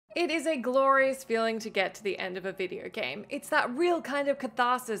It is a glorious feeling to get to the end of a video game. It's that real kind of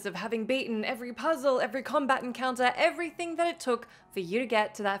catharsis of having beaten every puzzle, every combat encounter, everything that it took for you to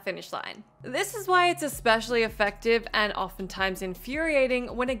get to that finish line. This is why it's especially effective and oftentimes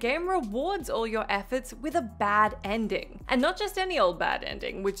infuriating when a game rewards all your efforts with a bad ending. And not just any old bad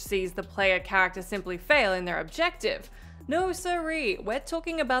ending, which sees the player character simply fail in their objective. No siree, we're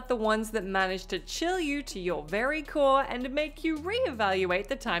talking about the ones that manage to chill you to your very core and make you reevaluate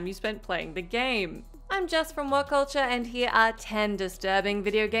the time you spent playing the game. I'm Jess from What Culture, and here are 10 disturbing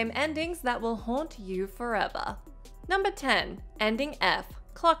video game endings that will haunt you forever. Number 10. Ending F.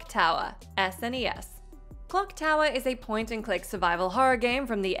 Clock Tower, SNES. Clock Tower is a point-and-click survival horror game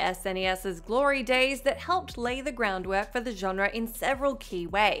from the SNES's glory days that helped lay the groundwork for the genre in several key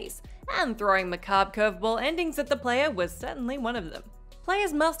ways, and throwing macabre curveball endings at the player was certainly one of them.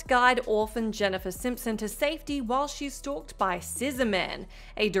 Players must guide orphan Jennifer Simpson to safety while she's stalked by Scissorman,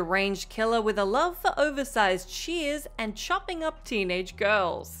 a deranged killer with a love for oversized shears and chopping up teenage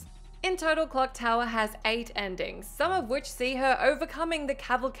girls. In total, Clock Tower has 8 endings, some of which see her overcoming the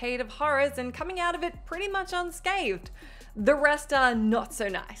cavalcade of horrors and coming out of it pretty much unscathed. The rest are not so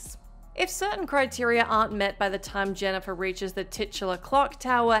nice. If certain criteria aren't met by the time Jennifer reaches the titular clock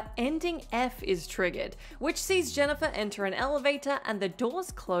tower, ending F is triggered, which sees Jennifer enter an elevator and the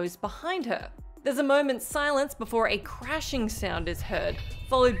doors close behind her. There's a moment's silence before a crashing sound is heard,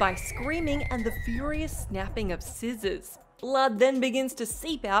 followed by screaming and the furious snapping of scissors. Blood then begins to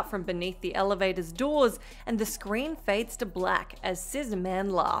seep out from beneath the elevator's doors, and the screen fades to black as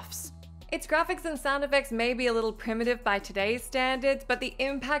Scissorman laughs. Its graphics and sound effects may be a little primitive by today's standards, but the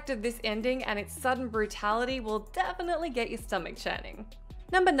impact of this ending and its sudden brutality will definitely get your stomach churning.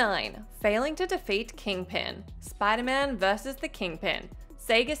 Number 9. Failing to defeat Kingpin, Spider-Man vs. the Kingpin,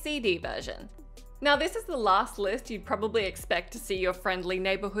 Sega CD version. Now this is the last list you'd probably expect to see your friendly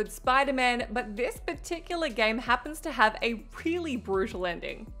neighborhood Spider-Man, but this particular game happens to have a really brutal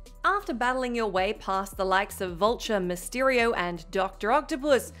ending. After battling your way past the likes of Vulture, Mysterio, and Dr.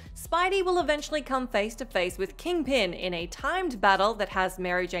 Octopus, Spidey will eventually come face to face with Kingpin in a timed battle that has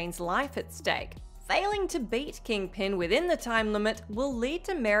Mary Jane's life at stake. Failing to beat Kingpin within the time limit will lead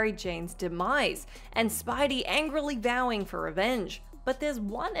to Mary Jane's demise, and Spidey angrily vowing for revenge. But there's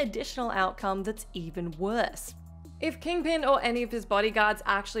one additional outcome that's even worse. If Kingpin or any of his bodyguards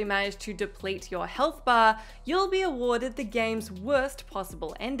actually manage to deplete your health bar, you'll be awarded the game's worst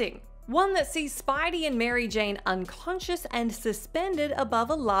possible ending. One that sees Spidey and Mary Jane unconscious and suspended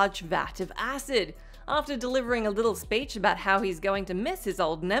above a large vat of acid. After delivering a little speech about how he's going to miss his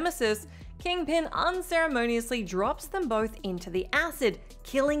old nemesis, Kingpin unceremoniously drops them both into the acid,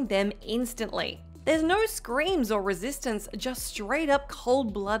 killing them instantly. There's no screams or resistance, just straight up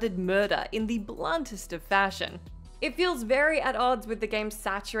cold-blooded murder in the bluntest of fashion. It feels very at odds with the game's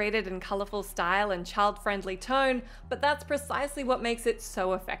saturated and colourful style and child-friendly tone, but that's precisely what makes it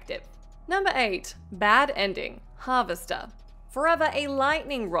so effective. Number 8. Bad Ending, Harvester. Forever a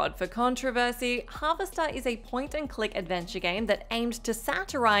lightning rod for controversy, Harvester is a point-and-click adventure game that aimed to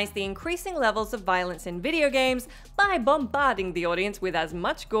satirize the increasing levels of violence in video games by bombarding the audience with as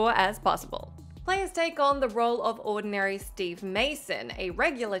much gore as possible. Players take on the role of ordinary Steve Mason, a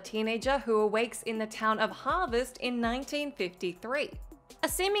regular teenager who awakes in the town of Harvest in 1953. A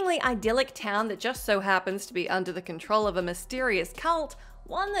seemingly idyllic town that just so happens to be under the control of a mysterious cult,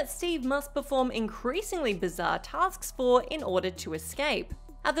 one that Steve must perform increasingly bizarre tasks for in order to escape.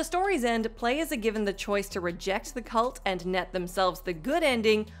 At the story's end, players are given the choice to reject the cult and net themselves the good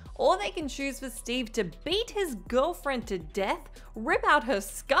ending, or they can choose for Steve to beat his girlfriend to death, rip out her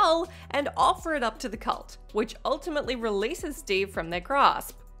skull, and offer it up to the cult, which ultimately releases Steve from their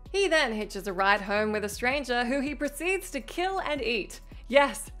grasp. He then hitches a ride home with a stranger who he proceeds to kill and eat.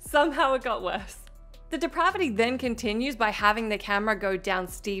 Yes, somehow it got worse. The depravity then continues by having the camera go down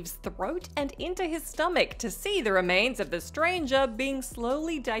Steve's throat and into his stomach to see the remains of the stranger being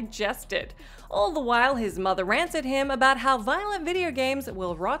slowly digested. All the while his mother rants at him about how violent video games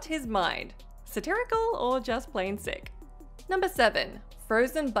will rot his mind. Satirical or just plain sick? Number 7.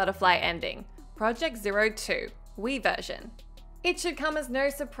 Frozen Butterfly Ending, Project Zero 2, Wii version. It should come as no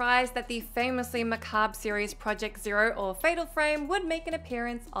surprise that the famously macabre series Project Zero or Fatal Frame would make an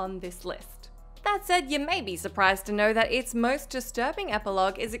appearance on this list. That said, you may be surprised to know that its most disturbing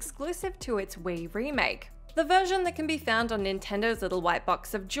epilogue is exclusive to its Wii remake. The version that can be found on Nintendo's little white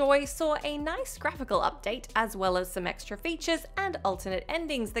box of joy saw a nice graphical update as well as some extra features and alternate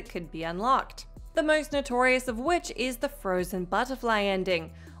endings that could be unlocked. The most notorious of which is the Frozen Butterfly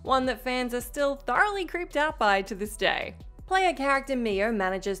ending, one that fans are still thoroughly creeped out by to this day. Player character Mio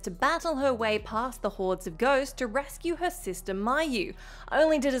manages to battle her way past the hordes of ghosts to rescue her sister Mayu,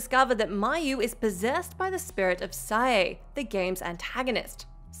 only to discover that Mayu is possessed by the spirit of Sae, the game's antagonist.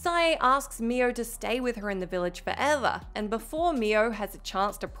 Sae asks Mio to stay with her in the village forever, and before Mio has a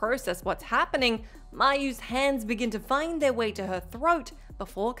chance to process what's happening, Mayu's hands begin to find their way to her throat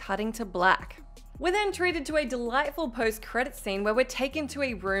before cutting to black. We're then treated to a delightful post-credit scene where we're taken to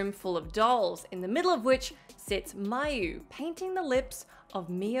a room full of dolls, in the middle of which sits Mayu, painting the lips of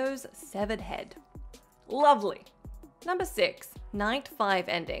Mio's severed head. Lovely. Number 6. Night 5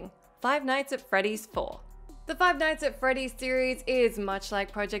 ending. Five Nights at Freddy's 4. The Five Nights at Freddy's series is, much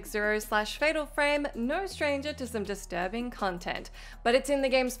like Project Zero/Fatal Frame, no stranger to some disturbing content, but it's in the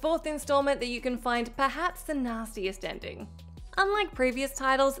game's 4th installment that you can find perhaps the nastiest ending. Unlike previous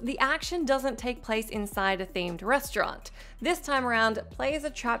titles, the action doesn't take place inside a themed restaurant. This time around, players are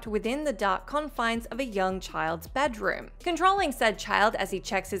trapped within the dark confines of a young child's bedroom, controlling said child as he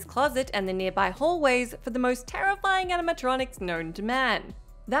checks his closet and the nearby hallways for the most terrifying animatronics known to man.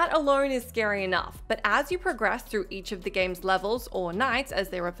 That alone is scary enough, but as you progress through each of the game's levels, or nights as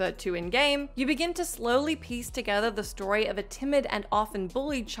they're referred to in-game, you begin to slowly piece together the story of a timid and often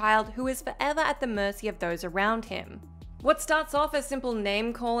bullied child who is forever at the mercy of those around him. What starts off as simple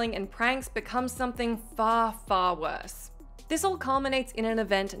name-calling and pranks becomes something far, far worse. This all culminates in an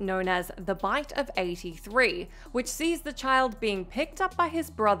event known as the Bite of 83, which sees the child being picked up by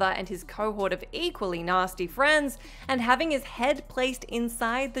his brother and his cohort of equally nasty friends, and having his head placed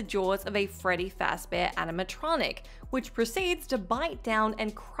inside the jaws of a Freddy Fazbear animatronic, which proceeds to bite down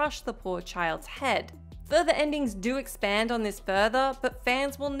and crush the poor child's head. Further endings do expand on this further, but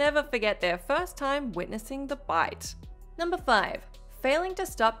fans will never forget their first time witnessing the bite. Number 5. Failing to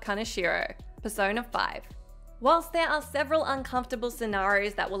stop Kaneshiro. Persona 5. Whilst there are several uncomfortable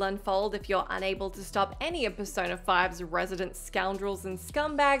scenarios that will unfold if you're unable to stop any of Persona 5's resident scoundrels and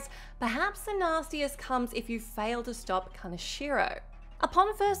scumbags, perhaps the nastiest comes if you fail to stop Kaneshiro.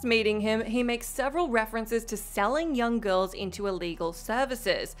 Upon first meeting him, he makes several references to selling young girls into illegal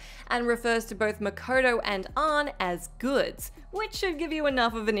services, and refers to both Makoto and Ann as goods, which should give you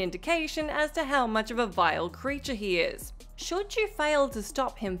enough of an indication as to how much of a vile creature he is. Should you fail to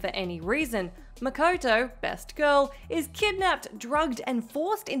stop him for any reason, Makoto, best girl, is kidnapped, drugged, and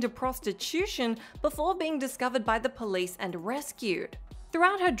forced into prostitution before being discovered by the police and rescued.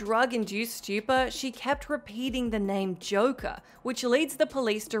 Throughout her drug-induced stupor, she kept repeating the name Joker, which leads the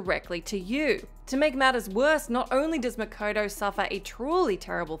police directly to you. To make matters worse, not only does Makoto suffer a truly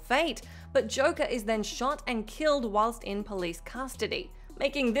terrible fate, but Joker is then shot and killed whilst in police custody,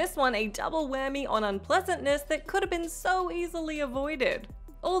 making this one a double whammy on unpleasantness that could have been so easily avoided.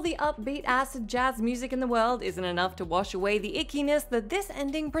 All the upbeat acid jazz music in the world isn't enough to wash away the ickiness that this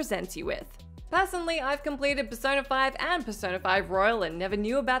ending presents you with. Personally, I've completed Persona 5 and Persona 5 Royal and never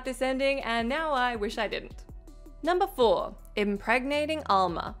knew about this ending, and now I wish I didn't. Number 4. Impregnating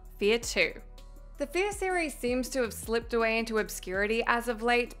Alma. Fear 2. The Fear series seems to have slipped away into obscurity as of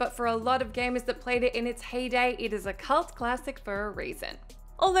late, but for a lot of gamers that played it in its heyday, it is a cult classic for a reason.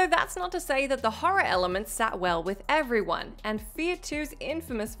 Although that's not to say that the horror elements sat well with everyone, and Fear 2's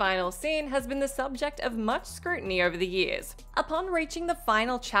infamous final scene has been the subject of much scrutiny over the years. Upon reaching the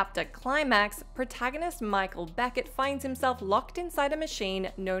final chapter climax, protagonist Michael Beckett finds himself locked inside a machine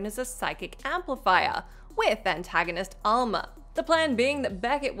known as a psychic amplifier, with antagonist Alma. The plan being that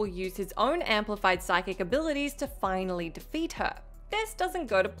Beckett will use his own amplified psychic abilities to finally defeat her. This doesn't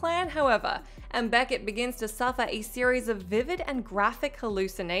go to plan, however, and Beckett begins to suffer a series of vivid and graphic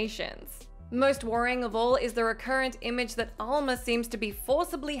hallucinations. Most worrying of all is the recurrent image that Alma seems to be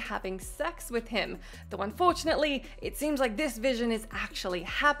forcibly having sex with him, though unfortunately, it seems like this vision is actually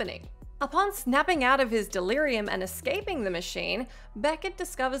happening. Upon snapping out of his delirium and escaping the machine, Beckett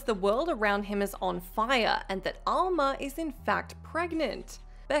discovers the world around him is on fire and that Alma is in fact pregnant.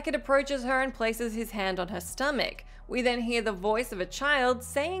 Beckett approaches her and places his hand on her stomach. We then hear the voice of a child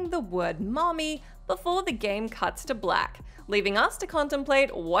saying the word mommy before the game cuts to black, leaving us to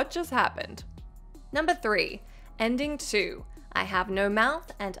contemplate what just happened. Number 3. Ending 2. I have no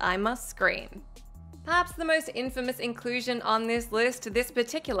mouth and I must scream. Perhaps the most infamous inclusion on this list, this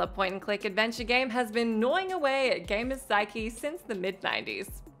particular point-and-click adventure game has been gnawing away at gamers' psyche since the mid-90s.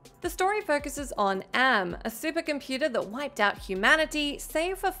 The story focuses on Am, a supercomputer that wiped out humanity,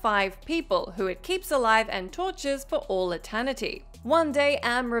 save for 5 people, who it keeps alive and tortures for all eternity. One day,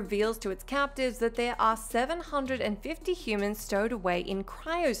 Am reveals to its captives that there are 750 humans stowed away in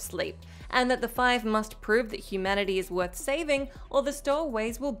cryosleep, and that the 5 must prove that humanity is worth saving or the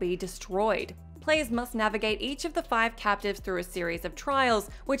stowaways will be destroyed. Players must navigate each of the 5 captives through a series of trials,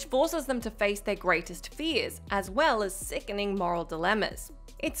 which forces them to face their greatest fears, as well as sickening moral dilemmas.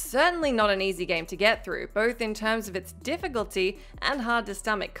 It's certainly not an easy game to get through, both in terms of its difficulty and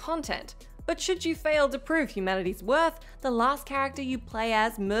hard-to-stomach content. But should you fail to prove humanity's worth, the last character you play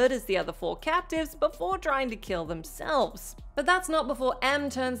as murders the other 4 captives before trying to kill themselves. But that's not before M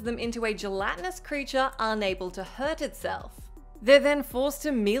turns them into a gelatinous creature unable to hurt itself. They're then forced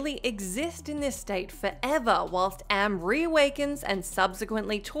to merely exist in this state forever whilst Am reawakens and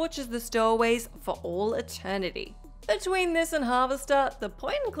subsequently tortures the stowaways for all eternity. Between this and Harvester, the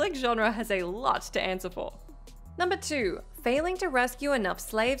point-and-click genre has a lot to answer for. Number 2. Failing to rescue enough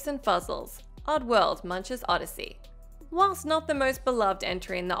slaves and fuzzles. Oddworld Munch's Odyssey. Whilst not the most beloved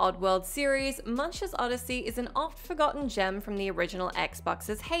entry in the Oddworld series, Munch's Odyssey is an oft-forgotten gem from the original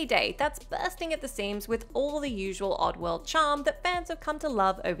Xbox's heyday that's bursting at the seams with all the usual Oddworld charm that fans have come to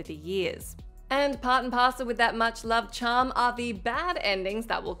love over the years. And part and parcel with that much-loved charm are the bad endings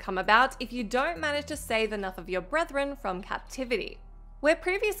that will come about if you don't manage to save enough of your brethren from captivity. Where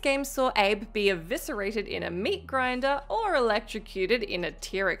previous games saw Abe be eviscerated in a meat grinder or electrocuted in a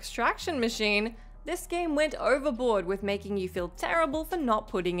tear extraction machine, this game went overboard with making you feel terrible for not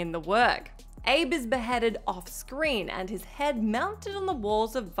putting in the work. Abe is beheaded off-screen and his head mounted on the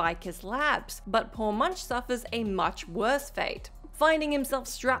walls of Vicus Labs, but poor Munch suffers a much worse fate. Finding himself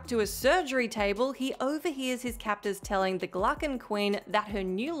strapped to a surgery table, he overhears his captors telling the Gluckin Queen that her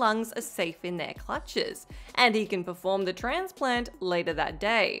new lungs are safe in their clutches, and he can perform the transplant later that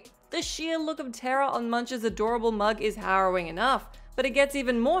day. The sheer look of terror on Munch's adorable mug is harrowing enough, but it gets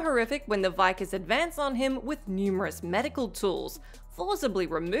even more horrific when the Vicus advance on him with numerous medical tools, forcibly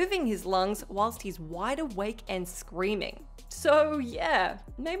removing his lungs whilst he's wide awake and screaming. So yeah,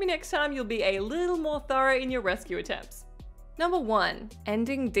 maybe next time you'll be a little more thorough in your rescue attempts. Number 1.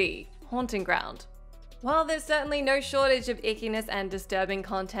 Ending D. Haunting Ground. While there's certainly no shortage of ickiness and disturbing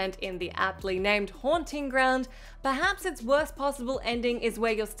content in the aptly named Haunting Ground, perhaps its worst possible ending is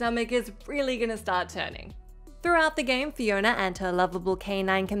where your stomach is really gonna start turning. Throughout the game, Fiona and her lovable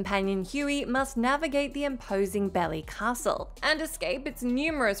canine companion Huey must navigate the imposing Belly Castle and escape its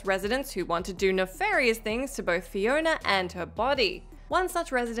numerous residents who want to do nefarious things to both Fiona and her body. One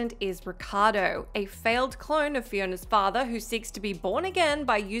such resident is Ricardo, a failed clone of Fiona's father who seeks to be born again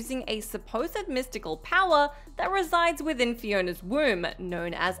by using a supposed mystical power that resides within Fiona's womb,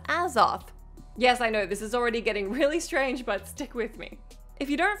 known as Azoth. Yes, I know this is already getting really strange, but stick with me. If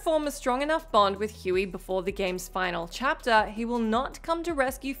you don't form a strong enough bond with Huey before the game's final chapter, he will not come to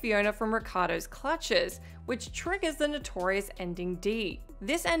rescue Fiona from Ricardo's clutches, which triggers the notorious Ending D.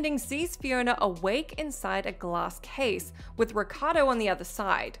 This ending sees Fiona awake inside a glass case, with Ricardo on the other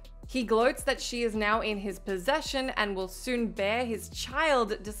side. He gloats that she is now in his possession and will soon bear his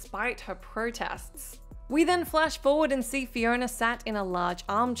child despite her protests. We then flash forward and see Fiona sat in a large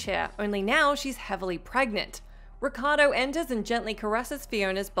armchair, only now she's heavily pregnant. Ricardo enters and gently caresses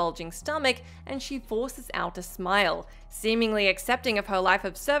Fiona's bulging stomach, and she forces out a smile, seemingly accepting of her life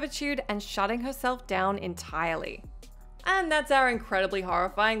of servitude and shutting herself down entirely. And that's our incredibly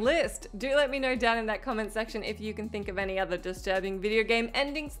horrifying list. Do let me know down in that comment section if you can think of any other disturbing video game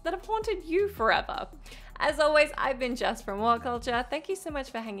endings that have haunted you forever. As always, I've been Jess from What Culture. Thank you so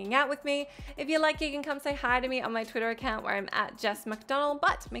much for hanging out with me. If you like, you can come say hi to me on my Twitter account where I'm at Jess McDonald,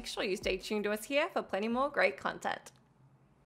 but make sure you stay tuned to us here for plenty more great content.